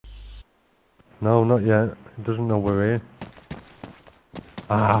No, not yet. He doesn't know we're here.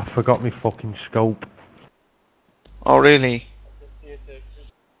 Ah, I forgot me fucking scope. Oh really?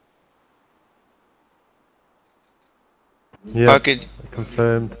 Yeah, Sparky,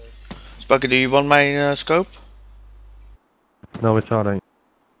 confirmed. Sparky, do you want my scope? No, it's alright.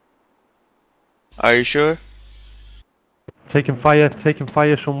 Are you sure? Taking fire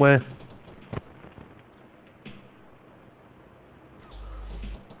somewhere.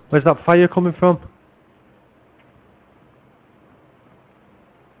 Where's that fire coming from?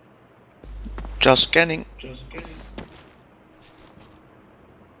 Just scanning. I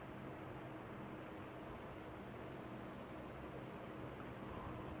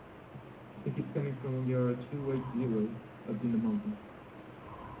think it's coming from your 280 up in the mountain.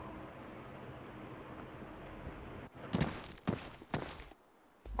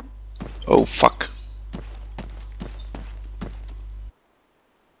 Oh fuck.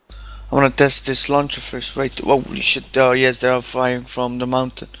 I wanna test this launcher first. Wait, holy shit. Oh yes, they are firing from the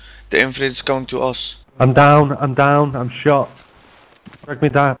mountain. The infrared is coming to us. I'm down, I'm shot. Drag me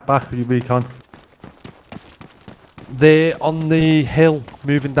back, you recon. They're on the hill,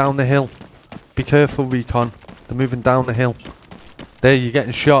 moving down the hill. Be careful, recon. They're moving down the hill. There, you're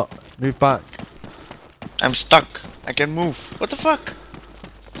getting shot. Move back. I'm stuck. I can move. What the fuck?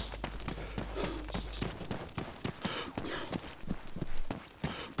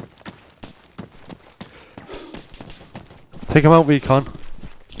 Take him out, recon.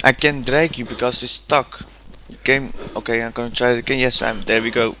 I can drag you because it's stuck. Game. Okay, I'm gonna try it again. Yes, there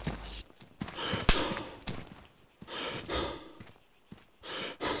we go.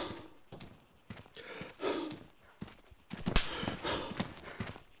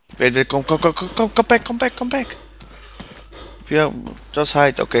 Wait, come back. Yeah, just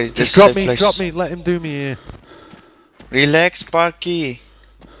hide. Okay, Just this drop me, let him do me here. Relax, Sparky.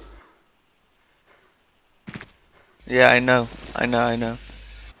 Yeah, I know.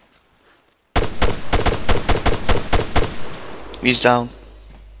 He's down.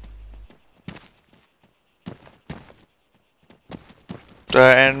 There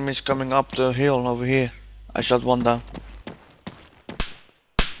are enemies coming up the hill over here. I shot one down.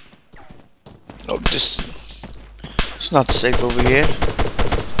 Oh, it's not safe over here.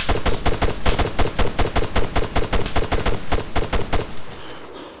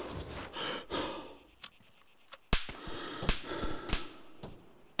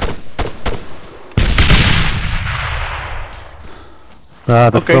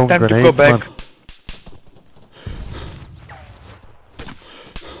 Okay, time to go back. Man.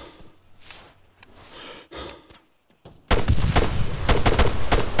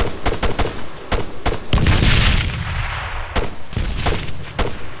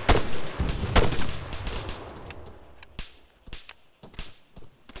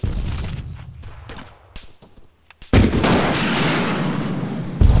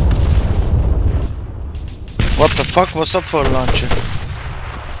 What the fuck was up for a launcher?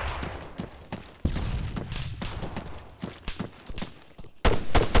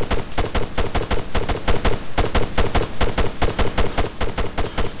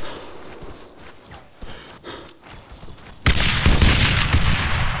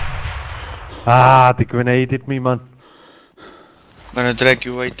 Ah, the grenade hit me, man. I'm gonna drag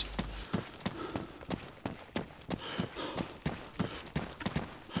you, wait.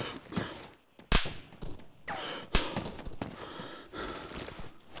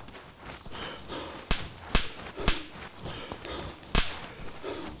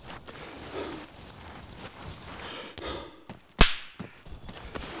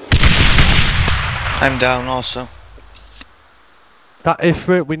 I'm down also. That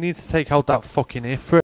Ifrit, we need to take out that fucking Ifrit.